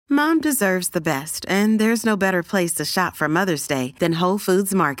Mom deserves the best, and there's no better place to shop for Mother's Day than Whole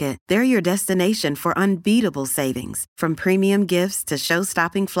Foods Market. They're your destination for unbeatable savings, from premium gifts to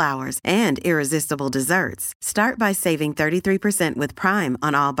show-stopping flowers and irresistible desserts. Start by saving 33% with Prime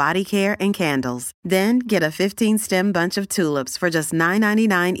on all body care and candles. Then get a 15-stem bunch of tulips for just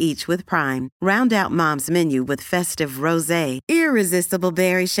 $9.99 each with Prime. Round out Mom's menu with festive rosé, irresistible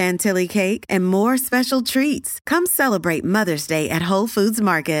berry chantilly cake, and more special treats. Come celebrate Mother's Day at Whole Foods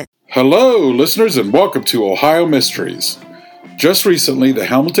Market. Hello, listeners, and welcome to Ohio Mysteries. Just recently, the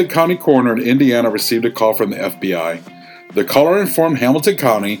Hamilton County coroner in Indiana received a call from the FBI. The caller informed Hamilton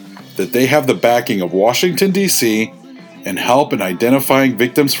County that they have the backing of Washington, D.C., and help in identifying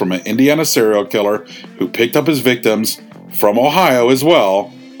victims from an Indiana serial killer who picked up his victims from Ohio as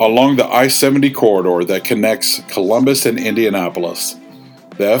well along the I-70 corridor that connects Columbus and Indianapolis.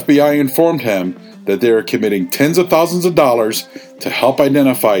 The FBI informed him that they are committing tens of thousands of dollars to help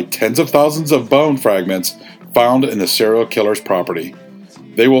identify tens of thousands of bone fragments found in the serial killer's property.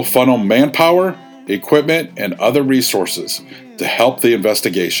 They will funnel manpower, equipment, and other resources to help the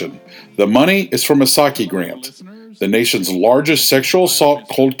investigation. The money is from a Saki grant, the nation's largest sexual assault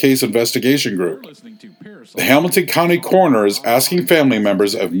cold case investigation group. The Hamilton County coroner is asking family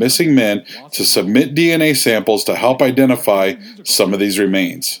members of missing men to submit DNA samples to help identify some of these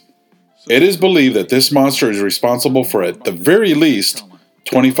remains. It is believed that this monster is responsible for, at the very least,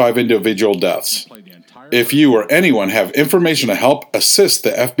 25 individual deaths. If you or anyone have information to help assist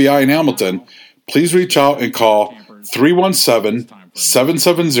the FBI in Hamilton, please reach out and call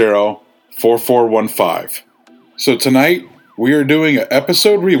 317-770-4415. So tonight, we are doing an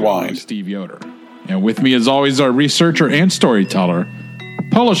episode rewind. Steve Yoder. And with me, as always, our researcher and storyteller,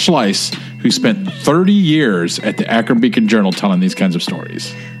 Paula Schleiss, who spent 30 years at the Akron Beacon Journal telling these kinds of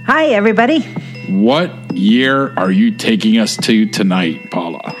stories. Hi, everybody. What year are you taking us to tonight,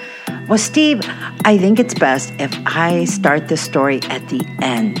 Paula? Well, Steve, I think it's best if I start the story at the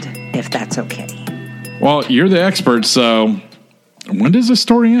end, if that's okay. Well, you're the expert, so when does the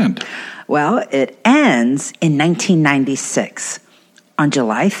story end? Well, it ends in 1996, on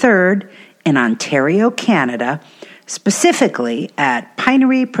July 3rd in Ontario, Canada, specifically at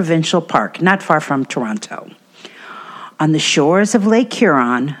Pinery Provincial Park, not far from Toronto. On the shores of Lake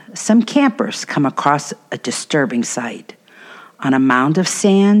Huron, some campers come across a disturbing sight. On a mound of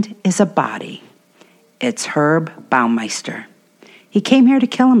sand is a body. It's Herb Baumeister. He came here to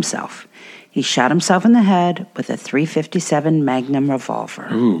kill himself. He shot himself in the head with a .357 Magnum revolver.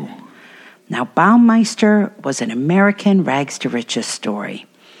 Ooh. Now, Baumeister was an American rags-to-riches story.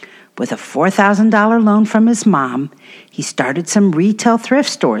 With a $4,000 loan from his mom, he started some retail thrift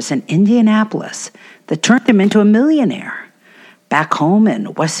stores in Indianapolis that turned him into a millionaire. Back home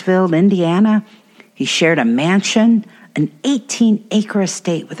in Westville, Indiana, he shared a mansion, an 18-acre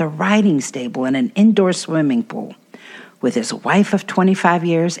estate with a riding stable and an indoor swimming pool, with his wife of 25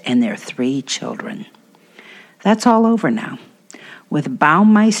 years and their 3 children. That's all over now. With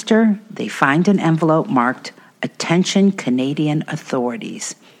Baumeister, they find an envelope marked "Attention Canadian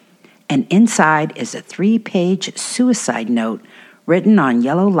Authorities." And inside is a 3-page suicide note written on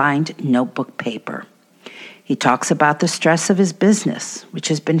yellow-lined notebook paper. He talks about the stress of his business, which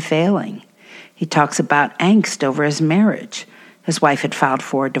has been failing. He talks about angst over his marriage. His wife had filed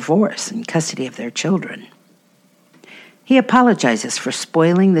for a divorce and custody of their children. He apologizes for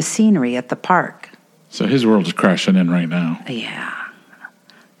spoiling the scenery at the park. So his world is crashing in right now. Yeah.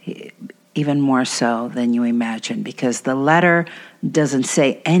 Even more so than you imagine, because the letter doesn't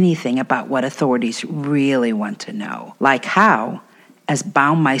say anything about what authorities really want to know. Like how, as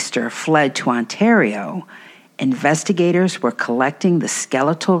Baumeister fled to Ontario, investigators were collecting the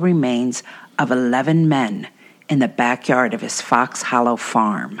skeletal remains of 11 men in the backyard of his Fox Hollow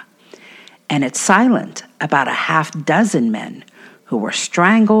farm. And it's silent about a half-dozen men who were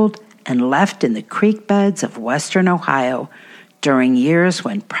strangled and left in the creek beds of western Ohio during years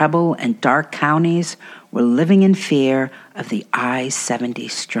when Preble and Darke counties were living in fear of the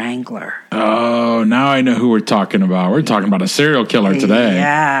I-70 Strangler. Oh, now I know who we're talking about. We're talking about a serial killer today.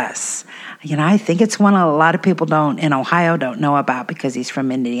 Yes. You know, I think it's one a lot of people in Ohio don't know about because he's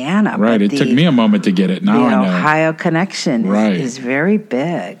from Indiana. Right. It took me a moment to get it. Now I know. The Ohio connection right. is very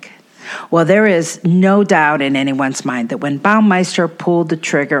big. Well, there is no doubt in anyone's mind that when Baumeister pulled the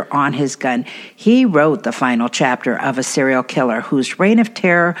trigger on his gun, he wrote the final chapter of a serial killer whose reign of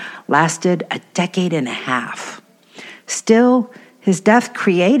terror lasted a decade and a half. Still, his death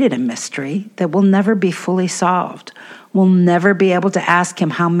created a mystery that will never be fully solved. We'll never be able to ask him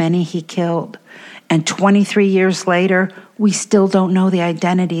how many he killed. And 23 years later, we still don't know the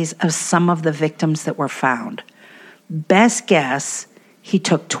identities of some of the victims that were found. Best guess, he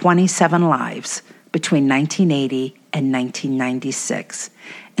took 27 lives between 1980 and 1996,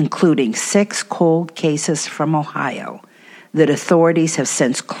 including 6 cold cases from Ohio that authorities have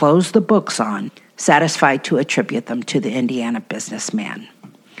since closed the books on, satisfied to attribute them to the Indiana businessman.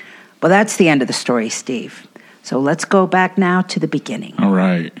 Well, that's the end of the story, Steve. So let's go back now to the beginning. All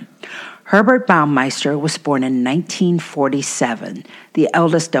right. Herbert Baumeister was born in 1947, the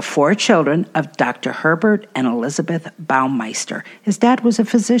eldest of 4 children of Dr. Herbert and Elizabeth Baumeister. His dad was a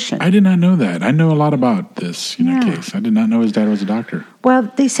physician. I did not know that. I know a lot about this case. I did not know his dad was a doctor.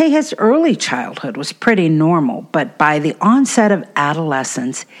 Well, they say his early childhood was pretty normal, but by the onset of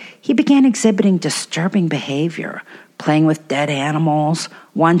adolescence, he began exhibiting disturbing behavior, playing with dead animals,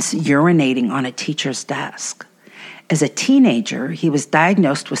 once urinating on a teacher's desk. As a teenager, he was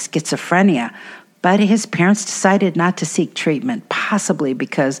diagnosed with schizophrenia, but his parents decided not to seek treatment, possibly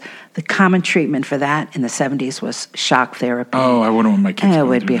because the common treatment for that in the 70s was shock therapy. Oh, I wouldn't want my kids It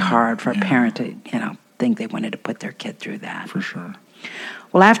would through be that. hard for a parent to, think they wanted to put their kid through that. For sure.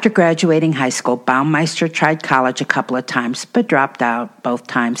 Well, after graduating high school, Baumeister tried college a couple of times, but dropped out both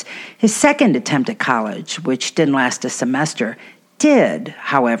times. His second attempt at college, which didn't last a semester, did,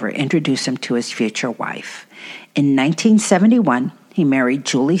 however, introduce him to his future wife. In 1971, he married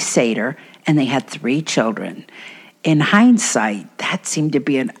Julie Sater, and they had 3 children. In hindsight, that seemed to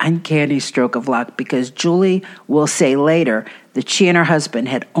be an uncanny stroke of luck because Julie will say later that she and her husband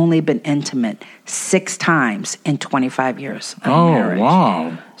had only been intimate 6 times in 25 years of marriage. Oh,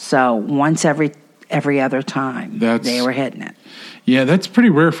 wow. So once every other time, they were hitting it. Yeah, that's pretty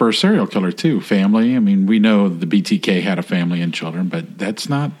rare for a serial killer, too. Family. I mean, we know the BTK had a family and children, but that's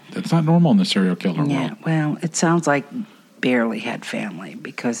not normal in the serial killer world. Well, it sounds like barely had family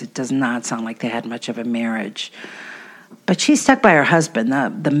because it does not sound like they had much of a marriage. But she stuck by her husband.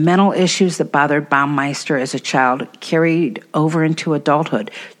 The mental issues that bothered Baumeister as a child carried over into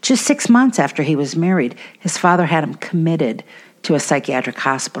adulthood. Just 6 months after he was married, his father had him committed to a psychiatric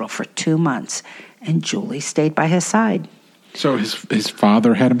hospital for 2 months, and Julie stayed by his side. So his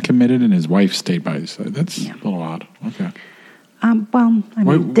father had him committed and his wife stayed by his side. That's a little odd. Okay.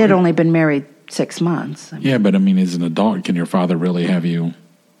 They'd only been married 6 months. But as an adult, can your father really have you?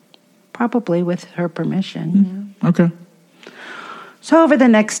 Probably with her permission. Yeah. Okay. So over the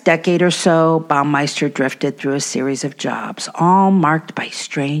next decade or so, Baumeister drifted through a series of jobs, all marked by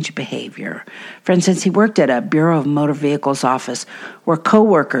strange behavior. For instance, he worked at a Bureau of Motor Vehicles office where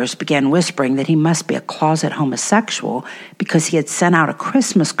coworkers began whispering that he must be a closet homosexual because he had sent out a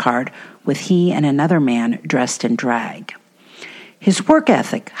Christmas card with he and another man dressed in drag. His work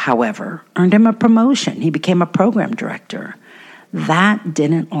ethic, however, earned him a promotion. He became a program director. That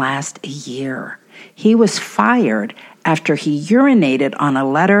didn't last a year. He was fired after he urinated on a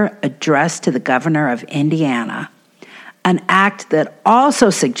letter addressed to the governor of Indiana, an act that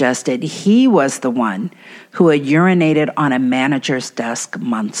also suggested he was the one who had urinated on a manager's desk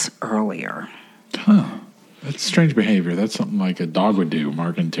months earlier. Huh. That's strange behavior. That's something like a dog would do,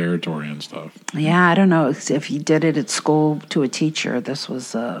 marking territory and stuff. Yeah, I don't know if he did it at school to a teacher. This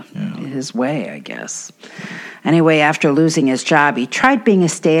was his way, I guess. Anyway, after losing his job, he tried being a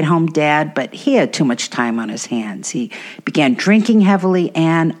stay-at-home dad, but he had too much time on his hands. He began drinking heavily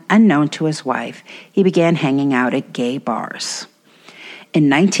and, unknown to his wife, he began hanging out at gay bars. In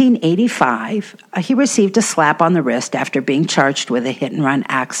 1985, he received a slap on the wrist after being charged with a hit-and-run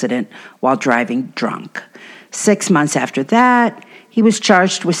accident while driving drunk. 6 months after that, he was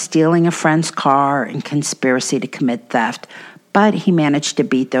charged with stealing a friend's car and conspiracy to commit theft, but he managed to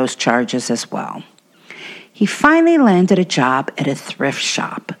beat those charges as well. He finally landed a job at a thrift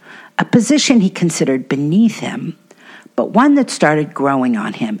shop, a position he considered beneath him, but one that started growing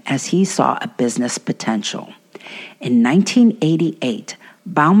on him as he saw a business potential. In 1988,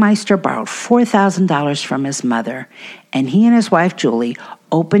 Baumeister borrowed $4,000 from his mother, and he and his wife, Julie,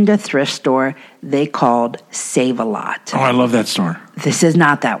 opened a thrift store they called Save-A-Lot. Oh, I love that store. This is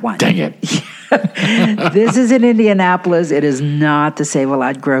not that one. Dang it. This is in Indianapolis. It is not the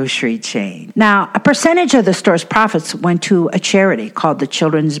Save-A-Lot grocery chain. Now, a percentage of the store's profits went to a charity called the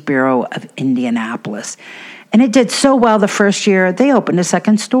Children's Bureau of Indianapolis. And it did so well the first year, they opened a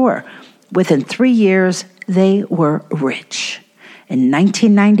second store. Within 3 years, they were rich. In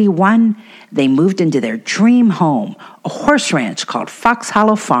 1991, they moved into their dream home, a horse ranch called Fox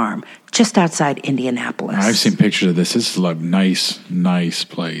Hollow Farm, just outside Indianapolis. I've seen pictures of this. This is a nice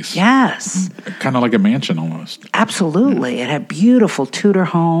place. Yes. Kind of like a mansion almost. Absolutely. Yeah. It had a beautiful Tudor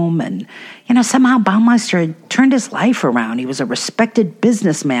home, and, somehow Baumeister had turned his life around. He was a respected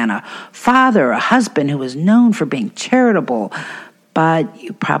businessman, a father, a husband who was known for being charitable. But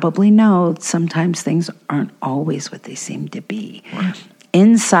you probably know sometimes things aren't always what they seem to be. Right.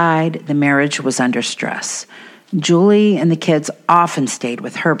 Inside, the marriage was under stress. Julie and the kids often stayed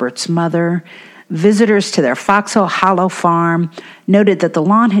with Herbert's mother. Visitors to their Foxhole Hollow farm noted that the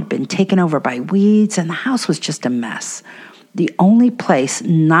lawn had been taken over by weeds and the house was just a mess. The only place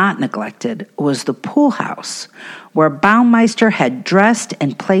not neglected was the pool house, where Baumeister had dressed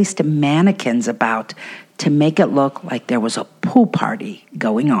and placed mannequins about to make it look like there was a pool party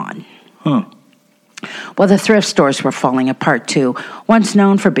going on. Huh. Well, the thrift stores were falling apart, too. Once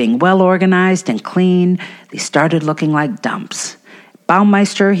known for being well-organized and clean, they started looking like dumps.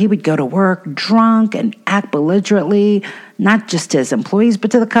 Baumeister, he would go to work drunk and act belligerently, not just to his employees,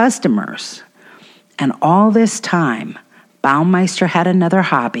 but to the customers. And all this time, Baumeister had another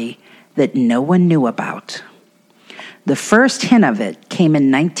hobby that no one knew about. The first hint of it came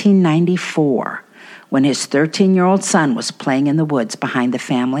in 1994, when his 13-year-old son was playing in the woods behind the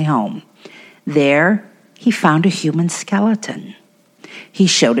family home. There, he found a human skeleton. He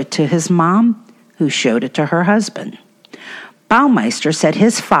showed it to his mom, who showed it to her husband. Baumeister said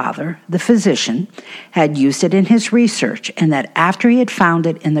his father, the physician, had used it in his research and that after he had found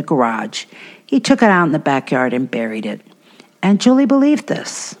it in the garage, he took it out in the backyard and buried it. And Julie believed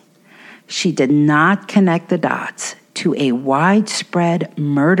this. She did not connect the dots to a widespread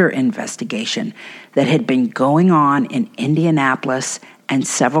murder investigation that had been going on in Indianapolis and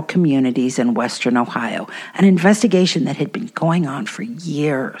several communities in western Ohio, an investigation that had been going on for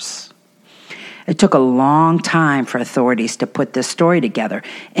years. It took a long time for authorities to put this story together.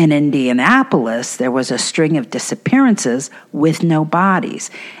 In Indianapolis, there was a string of disappearances with no bodies.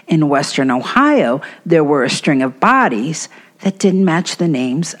 In western Ohio, there were a string of bodies that didn't match the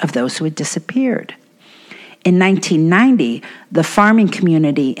names of those who had disappeared. In 1990, the farming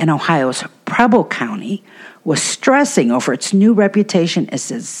community in Ohio's Preble County was stressing over its new reputation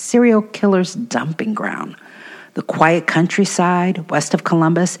as a serial killer's dumping ground. The quiet countryside west of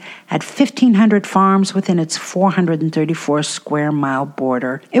Columbus had 1,500 farms within its 434-square-mile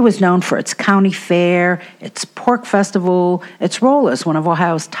border. It was known for its county fair, its pork festival, its role as one of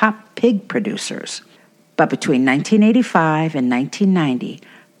Ohio's top pig producers. But between 1985 and 1990,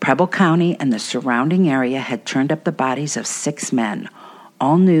 Preble County and the surrounding area had turned up the bodies of 6 men,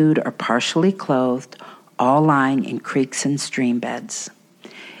 all nude or partially clothed, all lying in creeks and stream beds.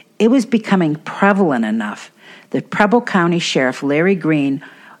 It was becoming prevalent enough that Preble County Sheriff Larry Green,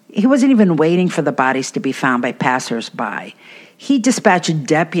 he wasn't even waiting for the bodies to be found by passers-by. He dispatched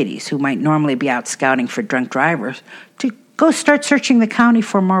deputies who might normally be out scouting for drunk drivers to go start searching the county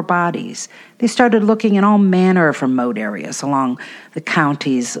for more bodies. They started looking in all manner of remote areas along the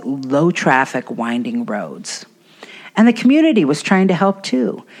county's low-traffic, winding roads. And the community was trying to help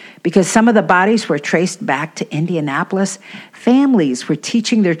too. Because some of the bodies were traced back to Indianapolis, families were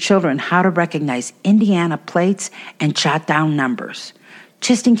teaching their children how to recognize Indiana plates and jot down numbers,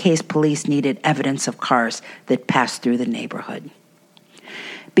 just in case police needed evidence of cars that passed through the neighborhood.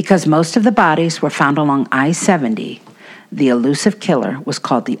 Because most of the bodies were found along I-70, the elusive killer was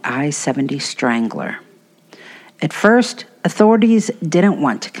called the I-70 Strangler. At first, authorities didn't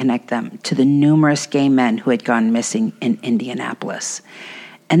want to connect them to the numerous gay men who had gone missing in Indianapolis.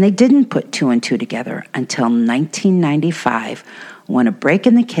 And they didn't put 2 and 2 together until 1995, when a break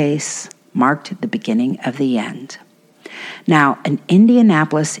in the case marked the beginning of the end. Now, an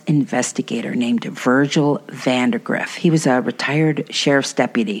Indianapolis investigator named Virgil Vandergriff, he was a retired sheriff's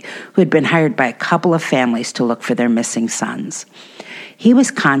deputy who had been hired by a couple of families to look for their missing sons. He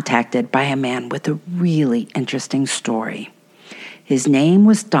was contacted by a man with a really interesting story. His name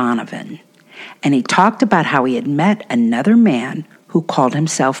was Donovan, and he talked about how he had met another man who called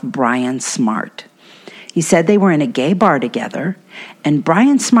himself Brian Smart. He said they were in a gay bar together, and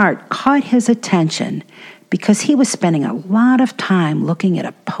Brian Smart caught his attention because he was spending a lot of time looking at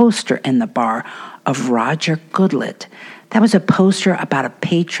a poster in the bar of Roger Goodlett. That was a poster about a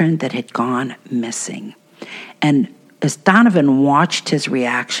patron that had gone missing. And as Donovan watched his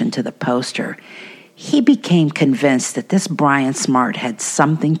reaction to the poster, he became convinced that this Brian Smart had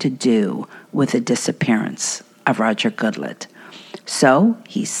something to do with the disappearance of Roger Goodlett. So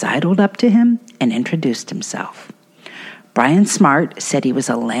he sidled up to him and introduced himself. Brian Smart said he was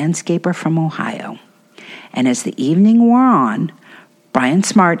a landscaper from Ohio. And as the evening wore on, Brian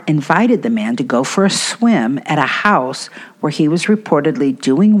Smart invited the man to go for a swim at a house where he was reportedly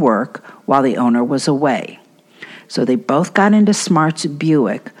doing work while the owner was away. So they both got into Smart's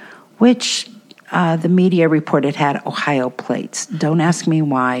Buick, which the media reported had Ohio plates. Don't ask me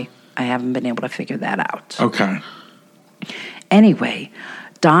why. I haven't been able to figure that out. Okay. Anyway,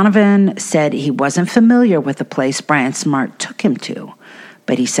 Donovan said he wasn't familiar with the place Brian Smart took him to,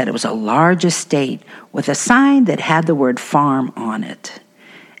 but he said it was a large estate with a sign that had the word farm on it.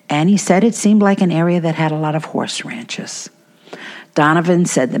 And he said it seemed like an area that had a lot of horse ranches. Donovan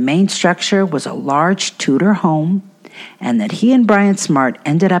said the main structure was a large Tudor home and that he and Brian Smart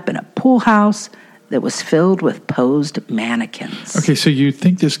ended up in a pool house that was filled with posed mannequins. Okay, so you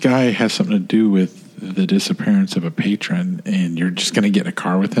think this guy has something to do with the disappearance of a patron, and you're just going to get in a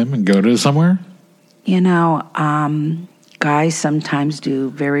car with him and go to somewhere? You know, guys sometimes do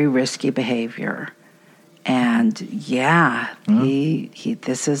very risky behavior. And, yeah,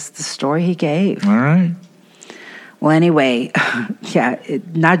 this is the story he gave. All right. Well, anyway,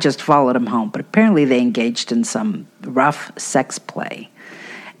 it not just followed him home, but apparently they engaged in some rough sex play.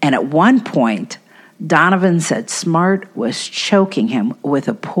 And at one point, Donovan said Smart was choking him with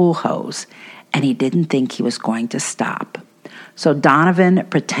a pool hose, and he didn't think he was going to stop. So Donovan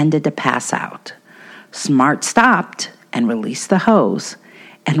pretended to pass out. Smart stopped and released the hose,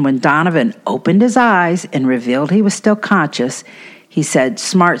 and when Donovan opened his eyes and revealed he was still conscious, he said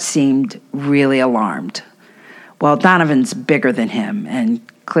Smart seemed really alarmed. Well, Donovan's bigger than him, and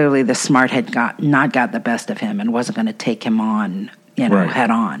clearly the Smart had not got the best of him and wasn't going to take him on,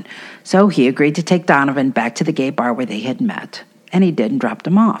 head on. So he agreed to take Donovan back to the gay bar where they had met, and he did and dropped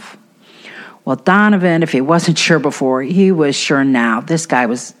him off. Well, Donovan, if he wasn't sure before, he was sure now this guy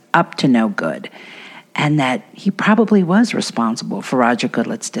was up to no good, and that he probably was responsible for Roger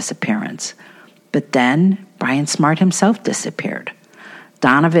Goodlet's disappearance. But then Brian Smart himself disappeared.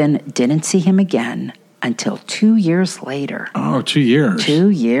 Donovan didn't see him again until 2 years later. Oh, 2 years. 2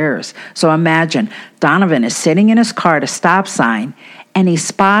 years. So imagine, Donovan is sitting in his car at a stop sign, and he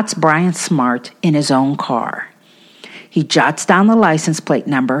spots Brian Smart in his own car. He jots down the license plate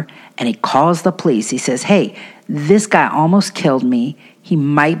number, and he calls the police. He says, hey, this guy almost killed me. He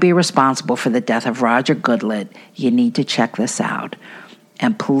might be responsible for the death of Roger Goodlet. You need to check this out.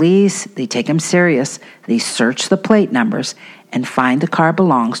 And police, they take him serious. They search the plate numbers and find the car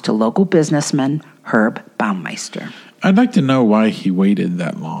belongs to local businessman Herb Baumeister. I'd like to know why he waited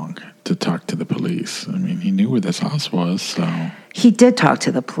that long to talk to the police. I mean, he knew where this house was, so... He did talk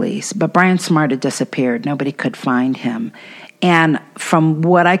to the police, but Brian Smart had disappeared. Nobody could find him. And from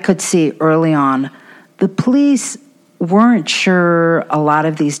what I could see early on, the police weren't sure a lot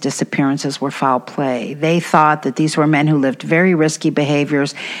of these disappearances were foul play. They thought that these were men who lived very risky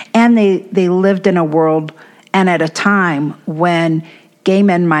behaviors, and they lived in a world and at a time when gay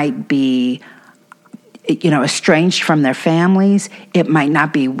men might be estranged from their families. It might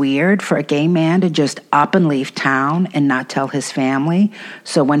not be weird for a gay man to just up and leave town and not tell his family.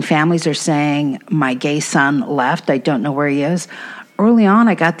 So when families are saying, my gay son left, I don't know where he is, early on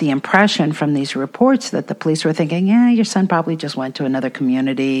I got the impression from these reports that the police were thinking, yeah, your son probably just went to another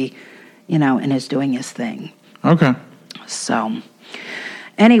community, and is doing his thing. Okay. So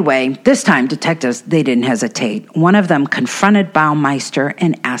anyway, this time detectives, they didn't hesitate. One of them confronted Baumeister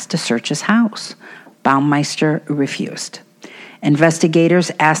and asked to search his house. Baumeister refused.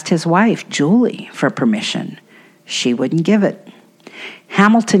 Investigators asked his wife, Julie, for permission. She wouldn't give it.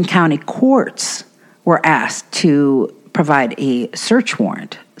 Hamilton County courts were asked to provide a search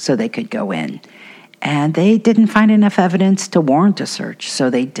warrant so they could go in. And they didn't find enough evidence to warrant a search, so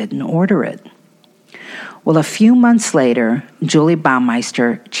they didn't order it. Well, a few months later, Julie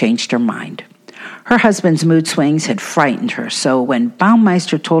Baumeister changed her mind. Her husband's mood swings had frightened her, so when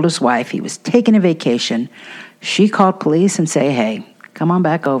Baumeister told his wife he was taking a vacation, she called police and said, hey, come on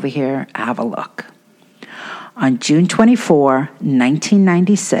back over here, have a look. On June 24,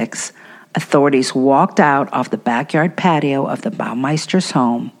 1996, authorities walked out off the backyard patio of the Baumeister's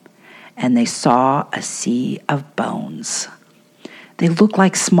home, and they saw a sea of bones. They looked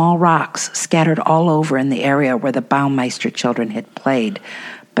like small rocks scattered all over in the area where the Baumeister children had played,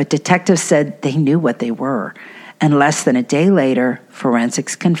 but detectives said they knew what they were, and less than a day later,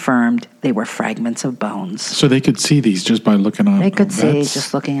 forensics confirmed they were fragments of bones. So they could see these just by looking on. They could see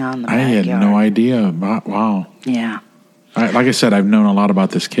just looking on the backyard. I had no idea. Wow. Yeah. Like I said, I've known a lot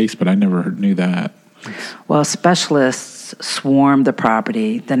about this case, but I never knew that. Well, specialists swarmed the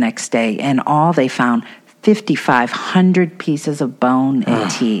property the next day, and all they found 5,500 pieces of bone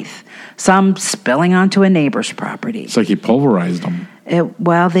and teeth, some spilling onto a neighbor's property. It's like he pulverized them.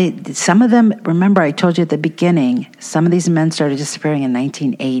 Some of them, remember I told you at the beginning, some of these men started disappearing in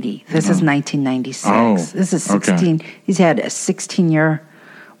 1980. This is 1996. Oh, this is 16. Okay. He's had a 16-year,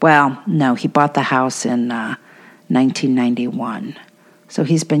 he bought the house in 1991. So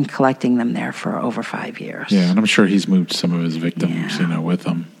he's been collecting them there for over 5 years. Yeah, and I'm sure he's moved some of his victims, with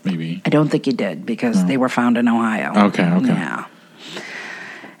him, maybe. I don't think he did because they were found in Ohio. Okay. Yeah.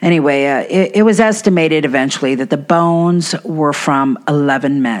 Anyway, it was estimated eventually that the bones were from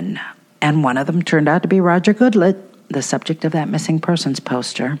 11 men, and one of them turned out to be Roger Goodlett, the subject of that missing persons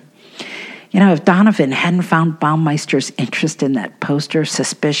poster. If Donovan hadn't found Baumeister's interest in that poster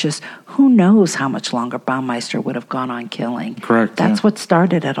suspicious, who knows how much longer Baumeister would have gone on killing. Correct. That's what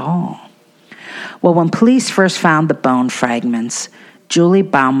started it all. Well, when police first found the bone fragments, Julie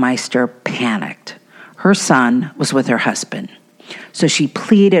Baumeister panicked. Her son was with her husband, so she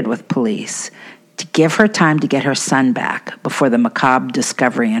pleaded with police to give her time to get her son back before the macabre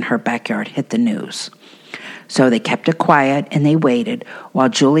discovery in her backyard hit the news. So they kept it quiet and they waited while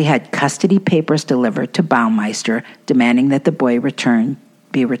Julie had custody papers delivered to Baumeister demanding that the boy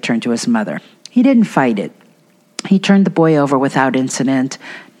be returned to his mother. He didn't fight it. He turned the boy over without incident,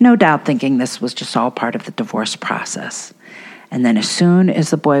 no doubt thinking this was just all part of the divorce process. And then as soon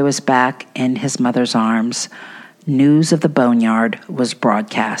as the boy was back in his mother's arms, news of the boneyard was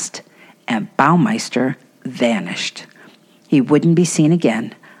broadcast, and Baumeister vanished. He wouldn't be seen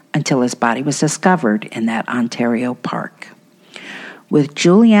again until his body was discovered in that Ontario park. With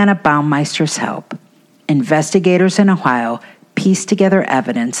Juliana Baumeister's help, investigators in Ohio pieced together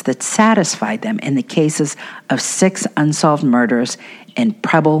evidence that satisfied them in the cases of 6 unsolved murders in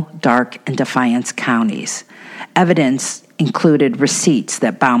Preble, Darke, and Defiance counties. Evidence included receipts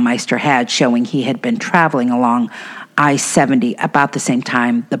that Baumeister had showing he had been traveling along I-70 about the same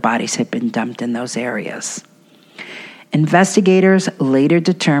time the bodies had been dumped in those areas. Investigators later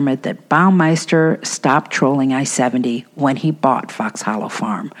determined that Baumeister stopped trolling I-70 when he bought Fox Hollow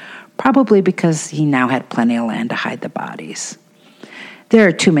Farm, probably because he now had plenty of land to hide the bodies. There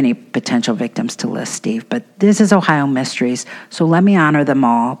are too many potential victims to list, Steve, but this is Ohio Mysteries, so let me honor them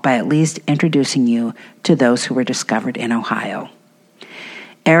all by at least introducing you to those who were discovered in Ohio.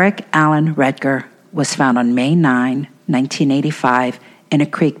 Eric Allen Redger was found on May 9, 1985, in a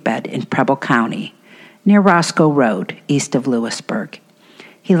creek bed in Preble County, near Roscoe Road, east of Lewisburg.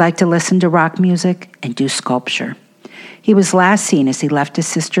 He liked to listen to rock music and do sculpture. He was last seen as he left his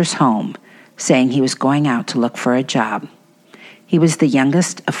sister's home, saying he was going out to look for a job. He was the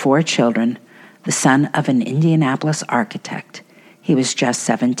youngest of 4 children, the son of an Indianapolis architect. He was just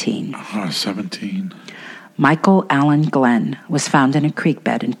 17. 17. Michael Allen Glenn was found in a creek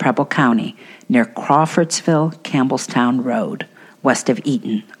bed in Preble County near Crawfordsville, Campbellstown Road, west of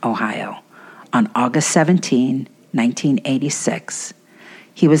Eaton, Ohio, on August 17, 1986.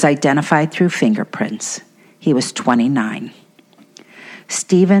 He was identified through fingerprints. He was 29.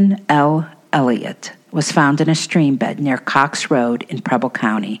 Stephen L. Elliott was found in a stream bed near Cox Road in Preble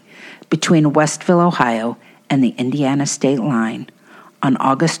County, between Westville, Ohio, and the Indiana state line, on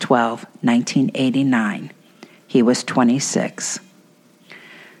August 12, 1989. He was 26.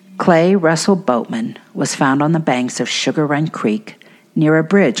 Clay Russell Boatman was found on the banks of Sugar Run Creek, near a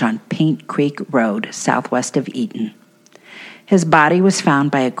bridge on Paint Creek Road, southwest of Eaton. His body was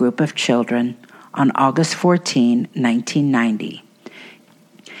found by a group of children on August 14, 1990.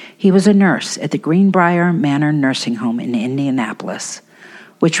 He was a nurse at the Greenbrier Manor Nursing Home in Indianapolis,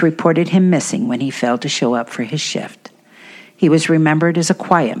 which reported him missing when he failed to show up for his shift. He was remembered as a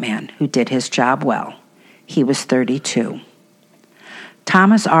quiet man who did his job well. He was 32.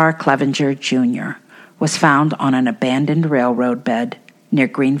 Thomas R. Clevenger, Jr. was found on an abandoned railroad bed near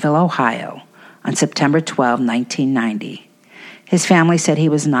Greenville, Ohio, on September 12, 1990. His family said he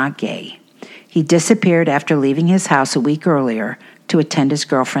was not gay. He disappeared after leaving his house a week earlier to attend his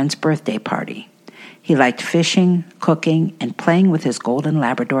girlfriend's birthday party. He liked fishing, cooking, and playing with his golden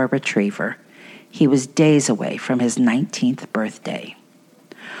Labrador retriever. He was days away from his 19th birthday.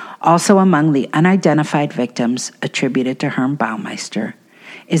 Also among the unidentified victims attributed to Herm Baumeister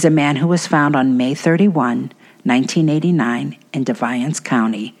is a man who was found on May 31, 1989, in Defiance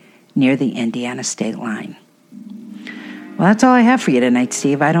County, near the Indiana state line. Well, that's all I have for you tonight,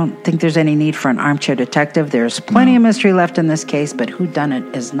 Steve. I don't think there's any need for an armchair detective. There's plenty of mystery left in this case, but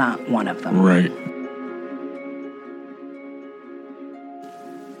whodunit is not one of them. Right.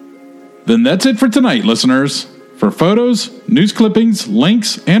 Then that's it for tonight, listeners. For photos, news clippings,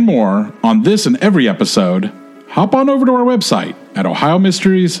 links, and more on this and every episode, hop on over to our website at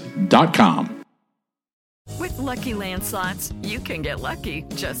ohiomysteries.com. With Lucky Land Slots, you can get lucky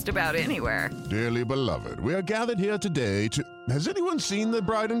just about anywhere. Dearly beloved, we are gathered here today to... Has anyone seen the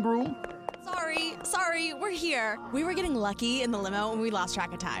bride and groom? Sorry, we're here. We were getting lucky in the limo and we lost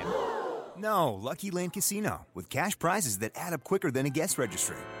track of time. No, Lucky Land Casino, with cash prizes that add up quicker than a guest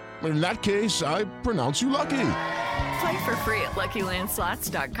registry. In that case, I pronounce you lucky. Play for free at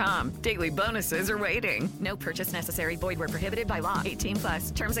LuckyLandSlots.com. Daily bonuses are waiting. No purchase necessary. Void where prohibited by law.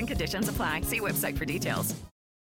 18+. Terms and conditions apply. See website for details.